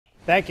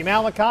Thank you,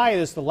 Malachi.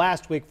 This is the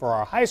last week for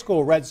our high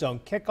school Red Zone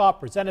kickoff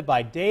presented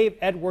by Dave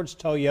Edwards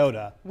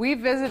Toyota. We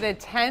visited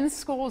 10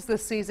 schools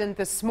this season.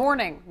 This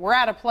morning, we're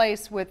at a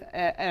place with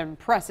an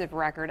impressive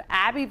record,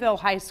 Abbeville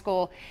High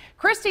School.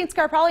 Christine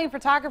Scarpelli and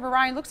photographer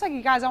Ryan, looks like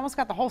you guys almost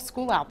got the whole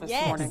school out this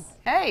morning.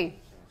 Hey.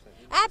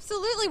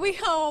 Absolutely,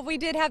 we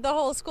did have the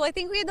whole school. I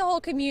think we had the whole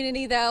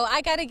community, though.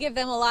 I got to give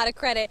them a lot of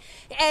credit.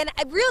 And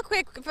real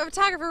quick,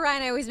 photographer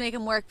Ryan, I always make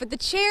him work, but the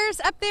chairs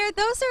up there,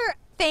 those are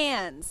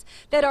fans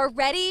that are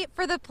ready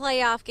for the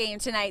playoff game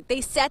tonight. They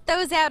set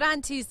those out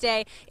on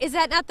Tuesday. Is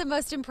that not the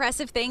most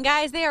impressive thing,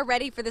 guys? They are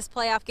ready for this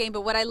playoff game.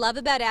 But what I love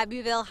about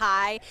Abbeville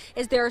High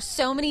is there are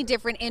so many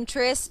different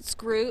interests,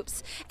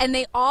 groups, and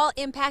they all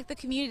impact the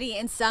community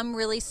in some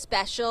really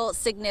special,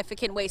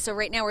 significant way. So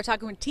right now we're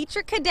talking with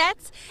teacher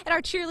cadets and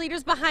our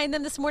cheerleaders behind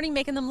them this morning,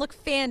 making them look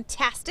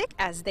fantastic,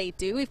 as they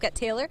do. We've got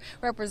Taylor,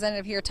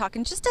 representative here,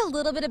 talking just a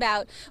little bit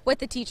about what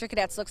the teacher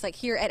cadets looks like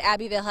here at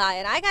Abbeville High.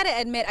 And I got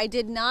to admit, I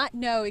did not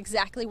know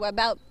exactly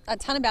a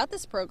ton about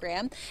this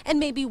program and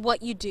maybe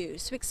what you do.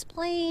 So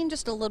explain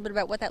just a little bit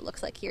about what that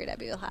looks like here at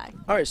Abbeville High.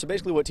 All right, so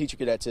basically what Teacher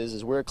Cadets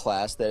is we're a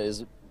class that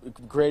is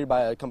created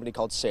by a company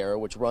called Sarah,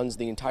 which runs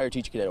the entire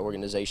Teacher Cadet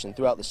organization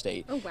throughout the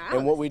state. Oh, wow.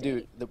 And what we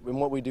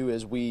do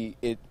is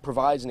it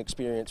provides an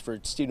experience for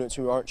students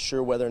who aren't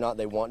sure whether or not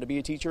they want to be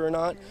a teacher or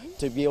not,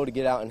 to be able to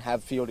get out and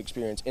have field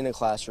experience in a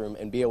classroom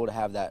and be able to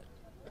have that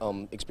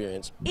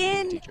experience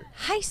in teacher.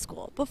 High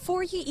school,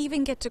 before you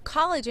even get to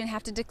college and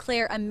have to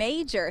declare a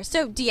major.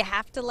 So do you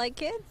have to like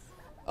kids?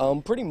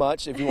 Pretty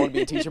much, if you want to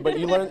be a teacher, but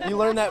you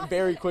learn that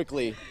very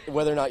quickly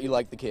whether or not you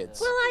like the kids.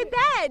 Well, I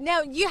bet.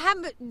 Now, you have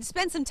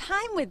spent some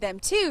time with them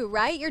too,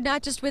 right? You're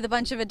not just with a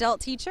bunch of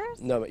adult teachers?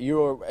 No,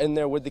 you're in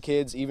there with the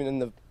kids.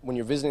 Even when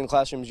you're visiting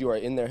classrooms, you are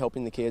in there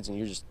helping the kids, and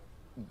you're just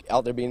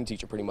out there being a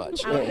teacher pretty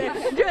much.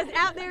 Just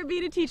out there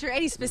being a teacher.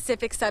 Any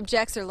specific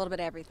subjects or a little bit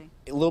of everything?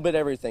 A little bit of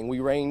everything. We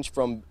range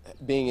from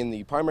being in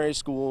the primary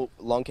school,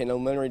 Long Canyon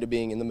Elementary, to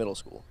being in the middle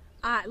school.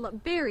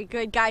 Look, very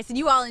good, guys, and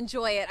you all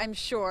enjoy it, I'm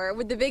sure,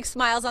 with the big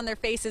smiles on their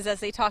faces as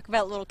they talk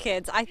about little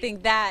kids. I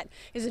think that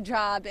is a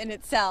job in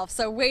itself,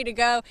 so way to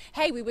go.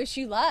 Hey, we wish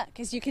you luck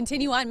as you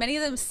continue on. Many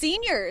of them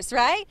seniors,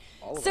 right?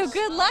 So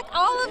good luck,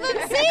 all of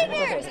them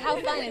seniors. How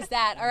fun is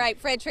that? All right,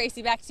 Fred,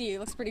 Tracy, back to you.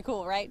 Looks pretty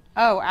cool, right?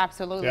 Oh,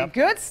 absolutely. Yep.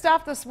 Good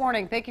stuff this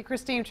morning. Thank you,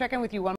 Christine. Check in with you one